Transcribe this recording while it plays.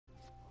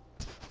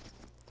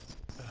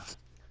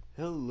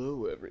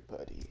Hello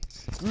everybody,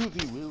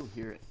 Groovy Will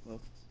here. Well,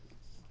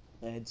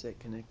 my headset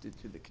connected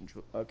to the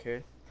control.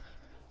 Okay.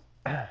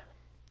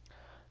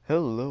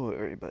 Hello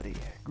everybody,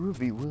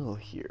 Groovy Will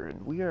here,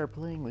 and we are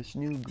playing this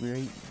new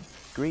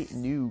great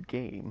new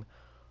game,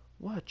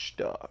 Watch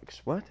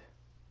Dogs. What?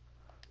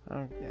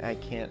 I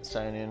can't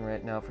sign in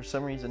right now for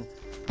some reason.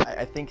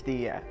 I think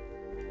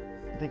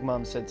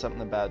Mom said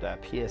something about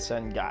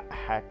PSN got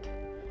hacked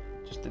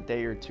just a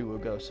day or two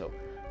ago, so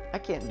I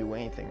can't do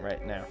anything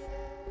right now.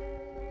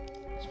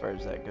 As far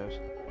as that goes.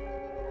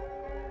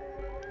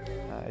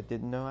 I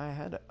didn't know I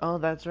had it. Oh,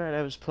 that's right,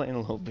 I was playing a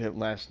little bit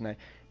last night.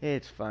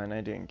 It's fine, I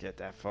didn't get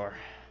that far.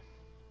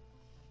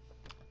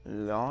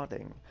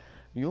 Loading.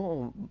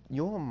 You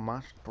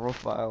must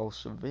profile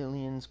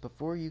civilians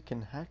before you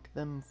can hack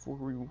them for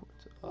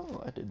rewards.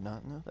 Oh, I did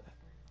not know that.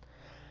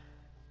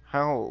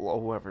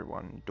 Hello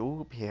everyone,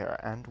 Doob here,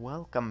 and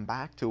welcome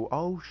back to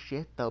Oh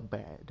Shit the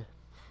Bed.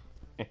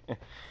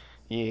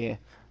 Yeah,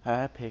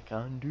 I pick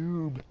on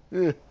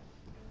Doob.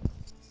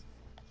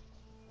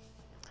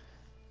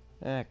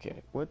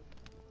 Okay, what?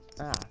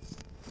 Ah,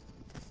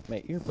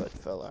 my earbud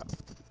fell out.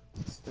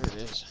 There it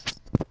is.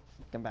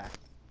 Come back.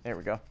 There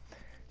we go.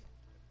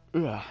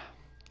 Ugh.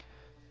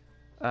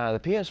 The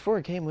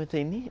PS4 came with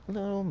a neat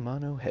little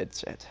mono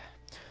headset.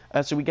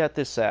 So we got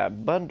this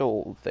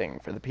bundle thing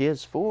for the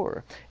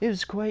PS4. It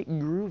was quite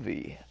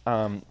groovy.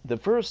 The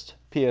first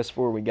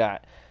PS4 we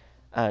got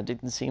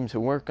didn't seem to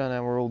work on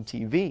our old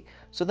TV.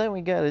 So then we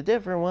got a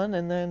different one,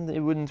 and then it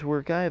wouldn't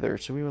work either.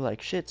 So we were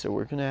like, shit, so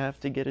we're going to have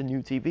to get a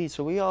new TV.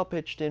 So we all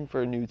pitched in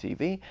for a new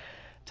TV.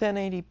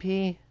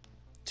 1080p,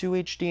 2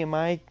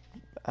 HDMI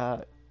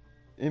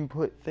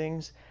input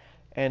things,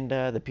 and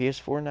the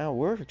PS4 now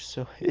works.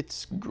 So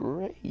it's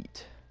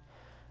great.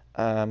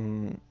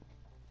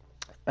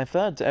 I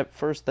thought at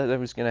first that I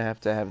was going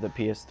to have the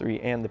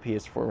PS3 and the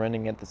PS4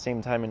 running at the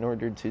same time in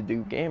order to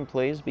do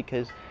gameplays,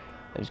 because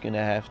I was going to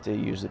have to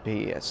use the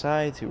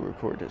PSI to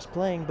record us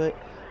playing, but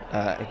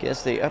I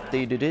guess they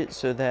updated it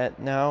so that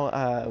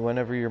now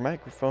whenever your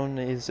microphone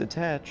is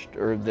attached,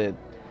 or the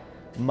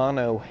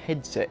mono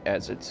headset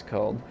as it's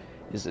called,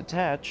 is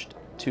attached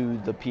to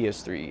the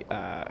PS3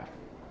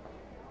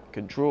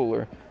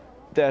 controller,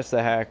 that's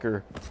the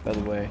hacker, by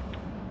the way,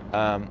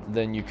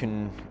 then you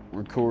can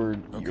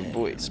record your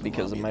voice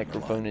because the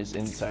microphone is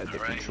inside the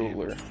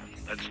controller.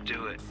 Let's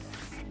do it.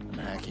 I'm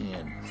hacking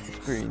in. It's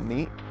pretty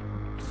neat.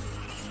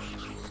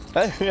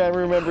 I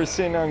remember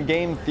sitting on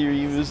Game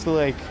Theory, it was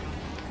like,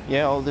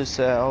 yeah, all this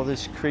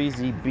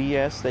crazy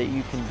BS that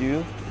you can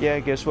do.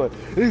 Yeah, guess what?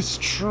 It's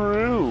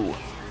true.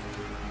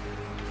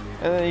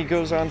 And then he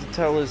goes on to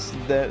tell us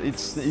that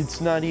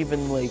it's not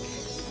even like,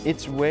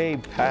 it's way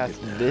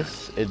past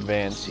this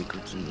advanced.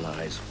 Secrets and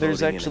lies.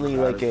 There's actually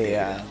like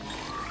a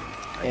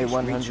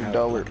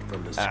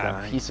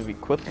 $100 piece of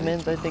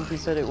equipment, I think he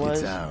said it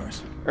was. It's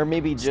ours. Or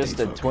maybe just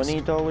a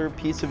 $20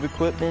 piece of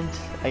equipment.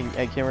 I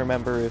can't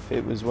remember if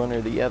it was one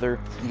or the other.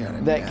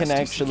 That can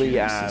actually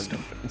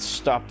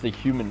stop the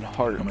human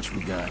heart. How much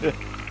we got?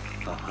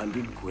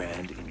 $100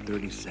 grand in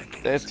 30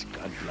 seconds.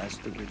 God bless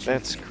the rich.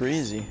 That's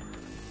crazy.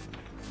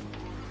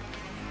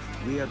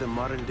 We are the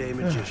modern day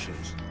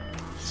magicians.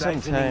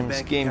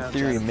 Sometimes Game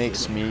Theory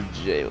makes me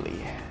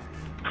jelly.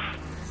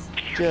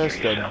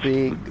 Just a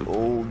big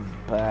old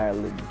pile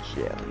of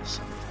jelly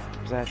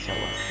sometimes. That's how I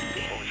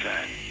feel. What was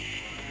that?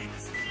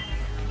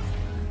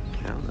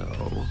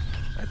 Hello.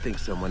 I think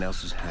someone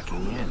else is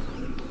hacking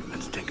in.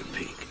 Let's take a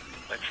peek.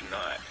 Let's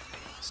not.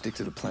 Stick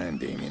to the plan,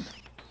 Damien.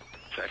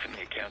 Siphon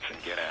the accounts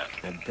and get out.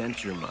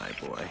 Adventure, my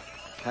boy.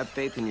 Have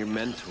faith in your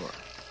mentor.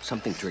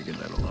 Something triggered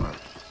that alarm.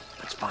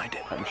 Let's find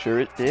it. I'm sure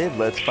it did.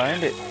 Let's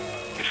find it.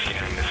 We're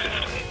scanning the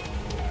system.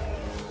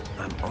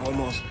 I'm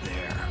almost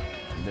there.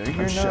 No, I'm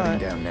you're shutting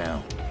not. down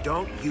now.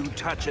 Don't you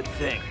touch a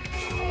thing.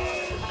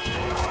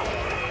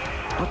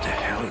 What the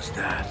hell is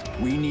that?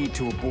 We need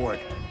to abort.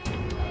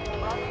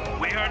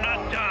 We are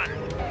not done.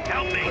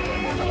 Help me.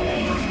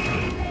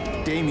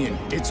 Damien,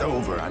 it's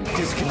over. I'm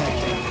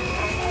disconnecting.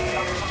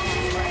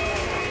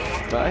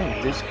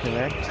 Fine,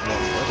 disconnect,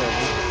 then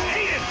whatever.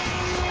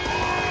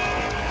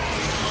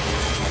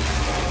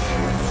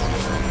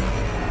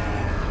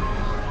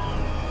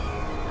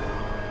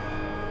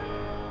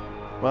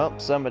 Well,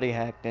 somebody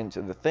hacked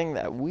into the thing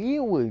that we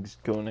was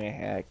gonna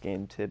hack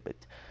into, but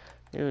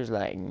it was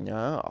like,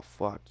 no,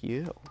 fuck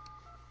you.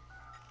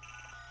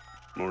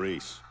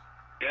 Maurice,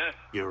 Yeah?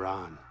 you're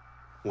on.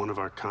 One of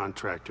our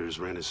contractors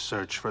ran a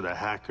search for the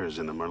hackers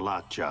in the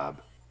Merlot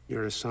job.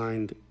 You're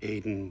assigned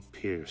Aiden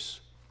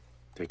Pierce.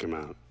 Take him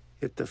out.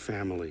 Hit the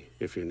family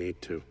if you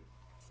need to.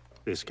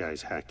 This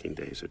guy's hacking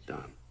days are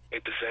done.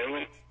 Hit the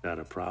family? That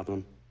a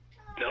problem?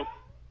 Nope.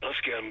 I'll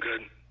scare him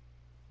good.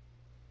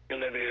 You'll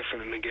never hear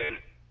from him again.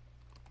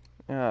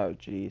 Oh,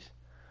 jeez.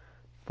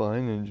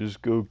 Fine, and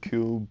just go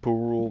kill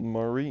poor old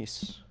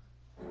Maurice.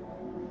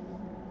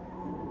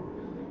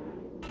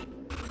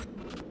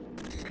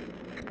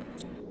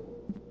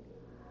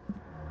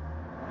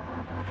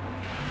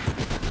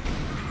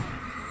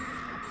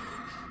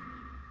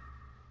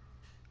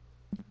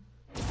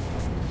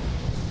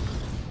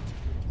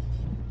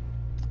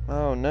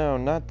 Oh no,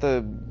 not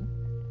the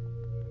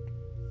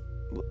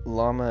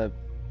llama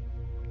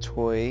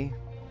toy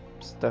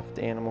stuffed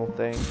animal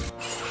thing.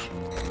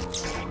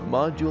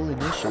 Module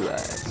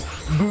initialized.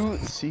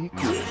 Boot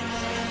secret.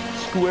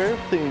 Square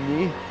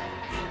thingy.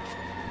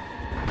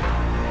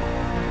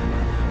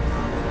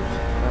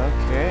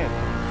 Okay.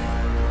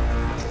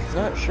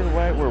 Not sure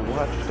why we're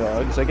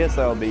watchdogs. I guess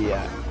that'll be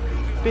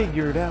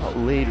figured out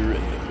later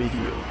in the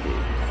video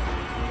game.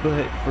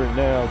 But for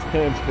now,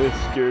 time to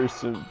scare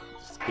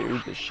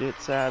the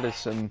shits out of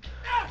some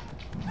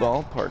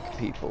ballpark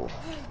people.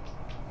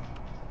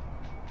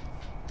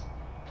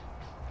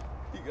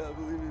 You gotta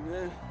believe me,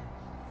 man.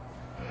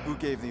 Who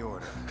gave the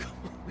order?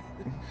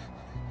 I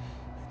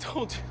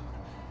told you.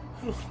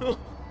 I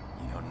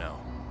don't know.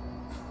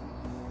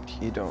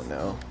 You don't know. You don't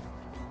know.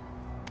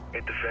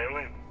 Hate the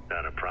family?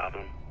 Not a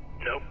problem.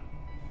 Nope.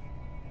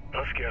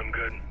 Husky, I'm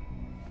good.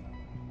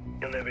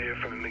 You'll never hear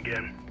from him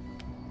again.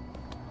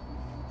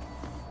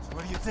 So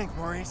what do you think,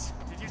 Maurice?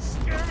 Did you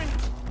scare me?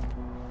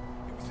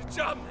 It was a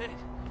job, man.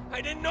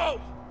 I didn't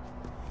know.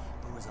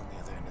 Who was on the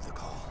other end of the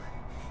call?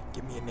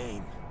 Give me a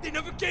name. They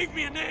never gave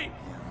me a name.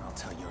 Yeah, I'll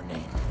tell your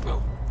name.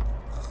 Oh.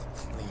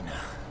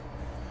 Lena.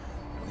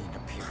 Lena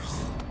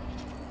Pierce.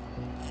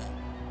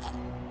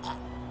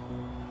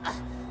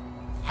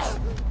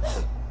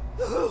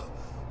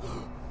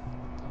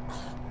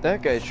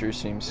 That guy sure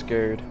seems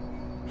scared.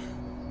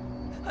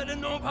 I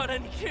didn't know about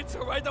any kids,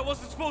 all right? That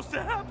wasn't supposed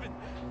to happen.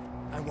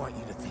 I want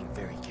you to think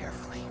very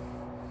carefully.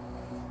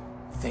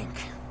 Think.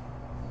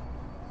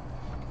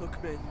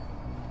 Look, man.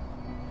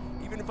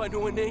 Even if I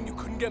knew a name, you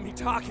couldn't get me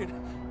talking.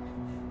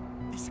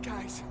 These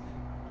guys.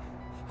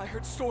 I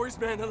heard stories,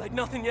 man, that like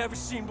nothing you ever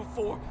seen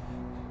before.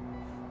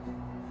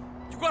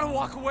 You gotta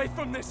walk away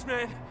from this,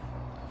 man.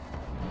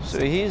 So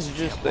he's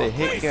just the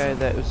hit guy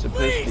that was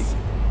supposed to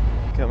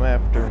come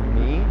after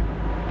me.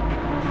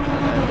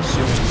 I'm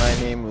assuming my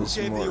name was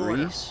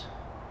Maurice.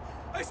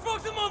 I spoke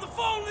to them on the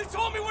phone. They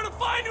told me where to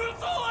find you.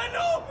 That's all I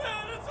know,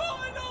 man. That's all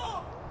I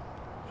know.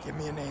 Give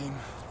me a name.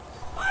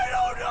 I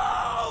don't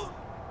know.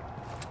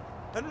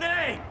 A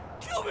name.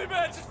 Kill me,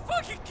 man. Just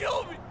fucking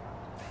kill me.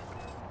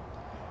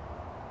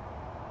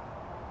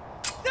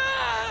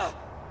 Ah!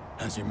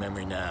 How's your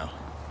memory now?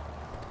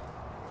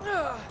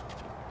 Ah!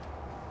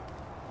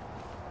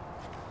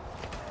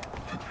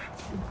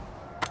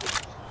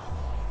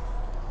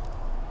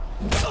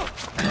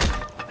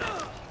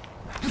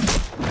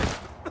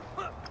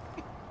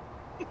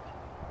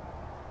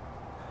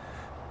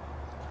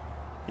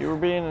 You were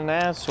being an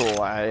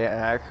asshole.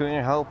 I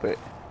couldn't help it.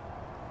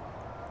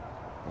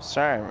 I'm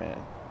sorry, man.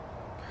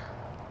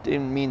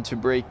 Didn't mean to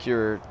break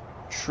your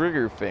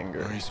trigger finger.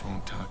 Maurice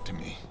won't talk to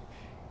me,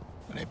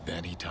 but I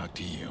bet he talked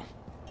to you.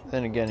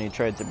 Then again, he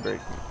tried to break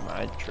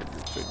my trigger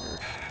finger.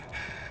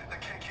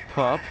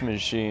 Pop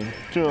machine.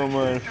 Don't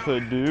mind if I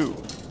do.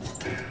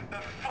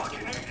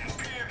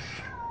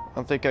 I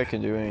don't think I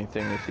can do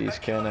anything with these,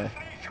 can I?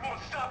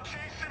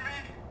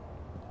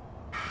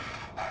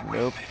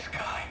 Nope.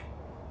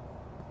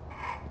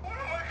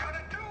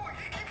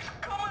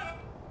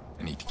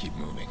 I need to keep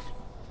moving.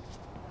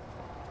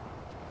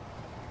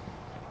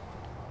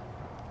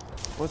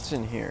 What's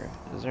in here?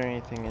 Is there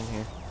anything in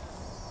here?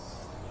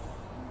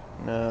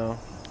 No.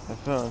 I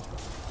found.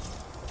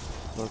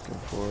 Looking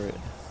for it.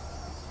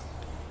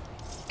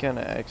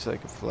 Kinda acts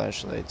like a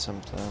flashlight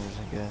sometimes,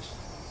 I guess.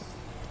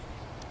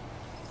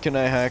 Can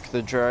I hack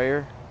the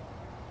dryer?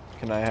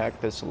 Can I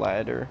hack this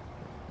ladder?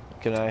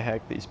 Can I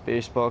hack these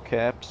baseball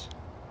caps?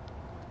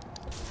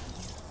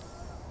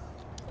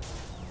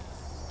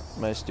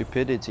 My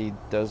stupidity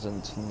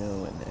doesn't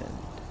know an end.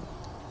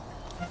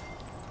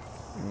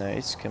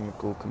 Nice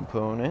chemical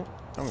component.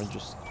 I'm gonna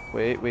just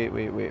wait.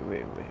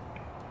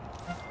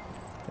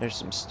 There's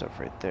some stuff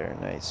right there.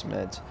 Nice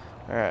meds.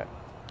 Alright.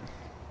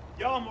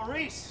 Yo,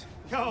 Maurice!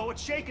 Yo,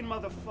 what's shaking,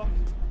 motherfucker?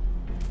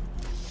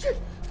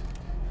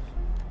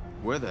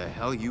 Where the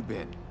hell you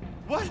been?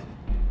 What?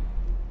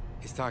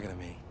 He's talking to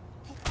me.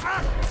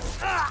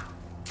 I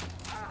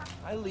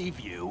leave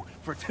you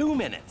for 2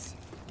 minutes.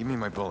 Give me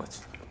my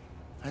bullets.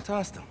 I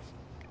tossed him.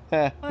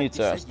 He You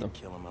said tossed you'd him.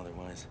 kill him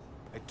otherwise.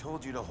 I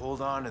told you to hold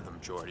on to them,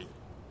 Jordy.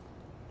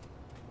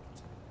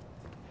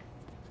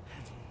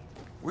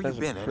 Where That's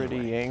you been a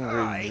pretty anyway?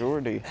 angry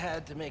Jordy.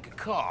 Had to make a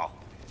call.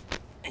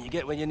 And you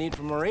get what you need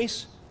from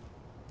Maurice?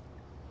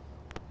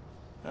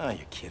 Oh,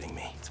 you're kidding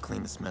me. Let's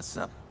clean this mess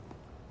up.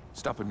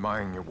 Stop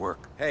admiring your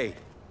work. Hey,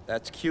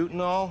 that's cute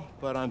and all,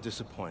 but I'm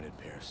disappointed,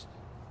 Pierce.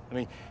 I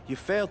mean, you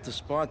failed to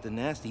spot the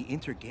nasty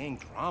inter-gang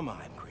drama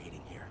I'm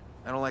creating here.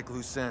 I don't like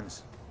loose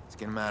ends. Let's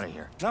get him out of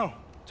here. No,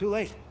 too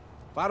late.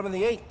 Bottom of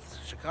the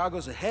 8th.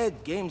 Chicago's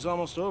ahead. Game's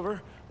almost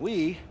over.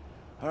 We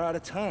are out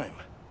of time.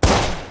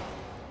 Nice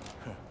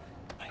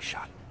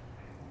shot.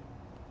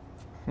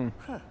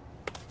 Huh.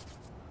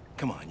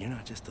 Come on, you're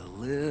not just a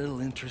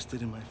little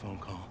interested in my phone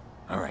call.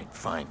 All right,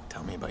 fine.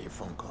 Tell me about your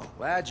phone call.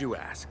 Glad you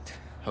asked.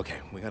 Okay,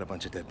 we got a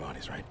bunch of dead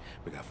bodies, right?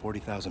 We got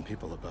 40,000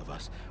 people above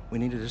us. We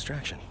need a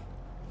distraction.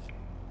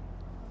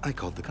 I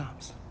called the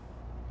cops.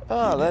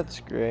 Oh, that's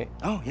great.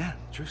 Oh, yeah,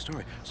 true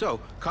story. So,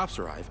 cops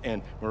arrive,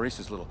 and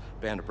Maurice's little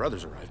band of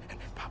brothers arrive, and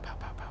pow, pow,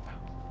 pow, pow,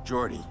 pow.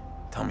 Jordy,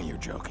 tell me you're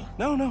joking.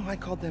 No, I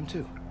called them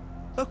too.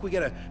 Look, we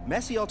get a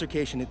messy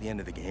altercation at the end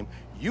of the game.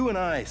 You and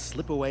I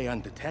slip away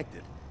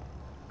undetected.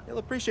 They'll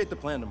appreciate the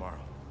plan tomorrow.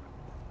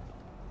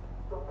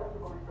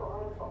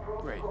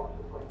 Great.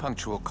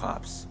 Punctual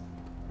cops.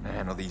 I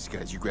handle these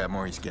guys. You grab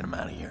Maurice, get him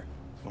out of here.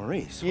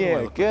 Maurice? What do I Yeah,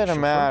 look get like, a him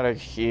chauffeur? out of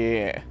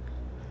here.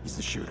 He's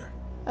the shooter.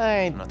 I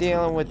ain't not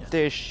dealing through with yet.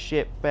 this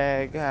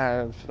shitbag.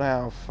 I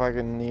don't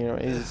fucking,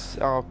 it's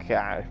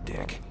okay.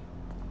 Dick.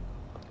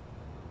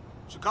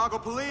 Chicago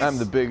police. I'm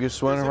the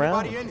biggest one Is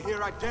around. anybody in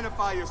here?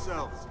 Identify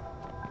yourselves.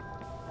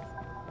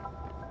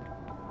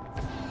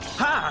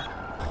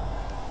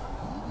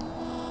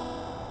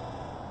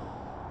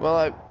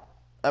 Well,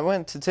 I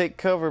went to take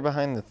cover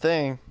behind the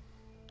thing.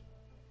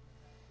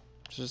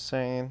 Just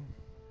saying.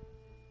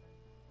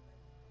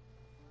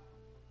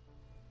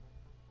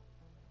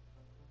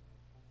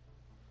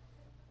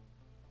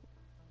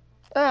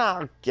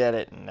 I'll get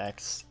it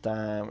next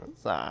time.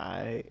 It's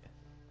alright.